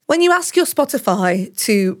When you ask your Spotify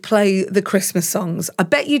to play the Christmas songs, I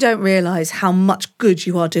bet you don't realise how much good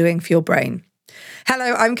you are doing for your brain.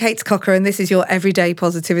 Hello, I'm Kate Cocker, and this is your Everyday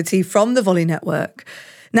Positivity from the Volley Network.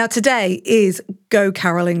 Now, today is Go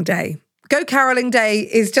Caroling Day. Go Caroling Day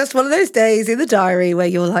is just one of those days in the diary where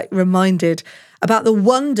you're reminded about the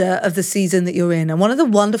wonder of the season that you're in. And one of the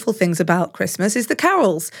wonderful things about Christmas is the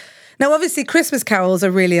carols. Now, obviously, Christmas carols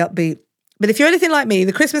are really upbeat. But if you're anything like me,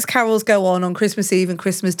 the Christmas carols go on Christmas Eve and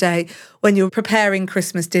Christmas Day when you're preparing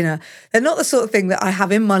Christmas dinner. They're not the sort of thing that I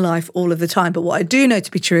have in my life all of the time. But what I do know to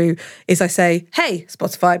be true is I say, hey,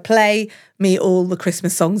 Spotify, play me all the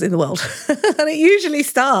Christmas songs in the world. And it usually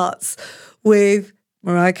starts with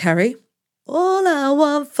Mariah Carey. All I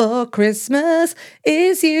want for Christmas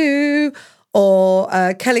is you. Or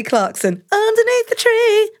Kelly Clarkson, Underneath the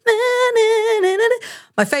Tree. Na, na, na, na, na.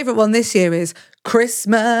 My favourite one this year is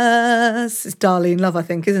Christmas. It's Darlene Love, I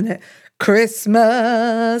think, isn't it?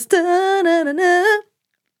 Christmas. Da, na, na, na.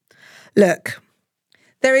 Look,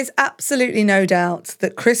 there is absolutely no doubt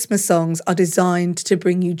that Christmas songs are designed to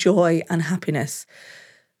bring you joy and happiness.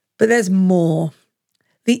 But there's more.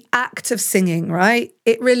 The act of singing, right?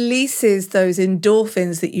 It releases those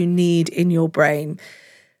endorphins that you need in your brain.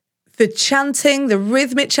 The chanting, the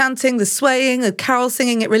rhythmic chanting, the swaying, the carol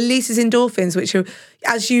singing, it releases endorphins, which are,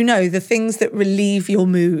 as you know, the things that relieve your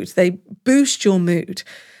mood. They boost your mood.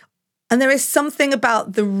 And there is something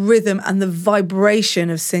about the rhythm and the vibration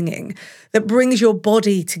of singing that brings your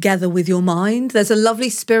body together with your mind. There's a lovely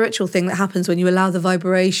spiritual thing that happens when you allow the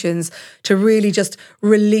vibrations to really just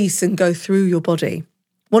release and go through your body.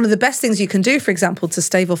 One of the best things you can do, for example, to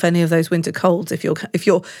stave off any of those winter colds, if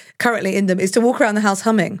you're currently in them, is to walk around the house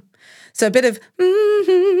humming. So a bit of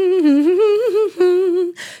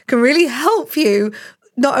can really help you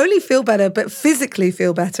not only feel better, but physically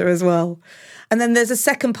feel better as well. And then there's a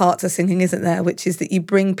second part to singing, isn't there? Which is that you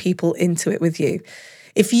bring people into it with you.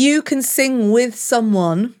 If you can sing with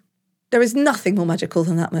someone, there is nothing more magical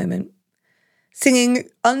than that moment. Singing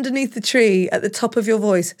underneath the tree at the top of your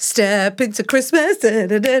voice, step into Christmas, da,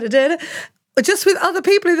 da, da, da, da, or just with other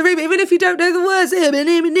people in the room, even if you don't know the words.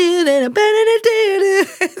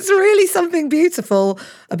 It's really something beautiful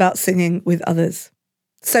about singing with others.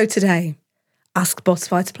 So today, ask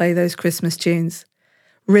Spotify to play those Christmas tunes.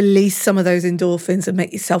 Release some of those endorphins and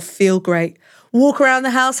make yourself feel great. Walk around the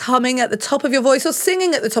house humming at the top of your voice or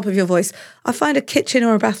singing at the top of your voice. I find a kitchen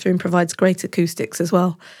or a bathroom provides great acoustics as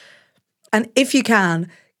well. And if you can,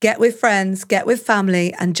 get with friends, get with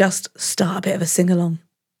family, and just start a bit of a sing-along.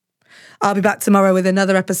 I'll be back tomorrow with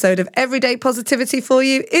another episode of Everyday Positivity for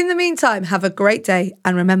you. In the meantime, have a great day.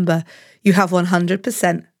 And remember, you have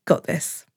 100% got this.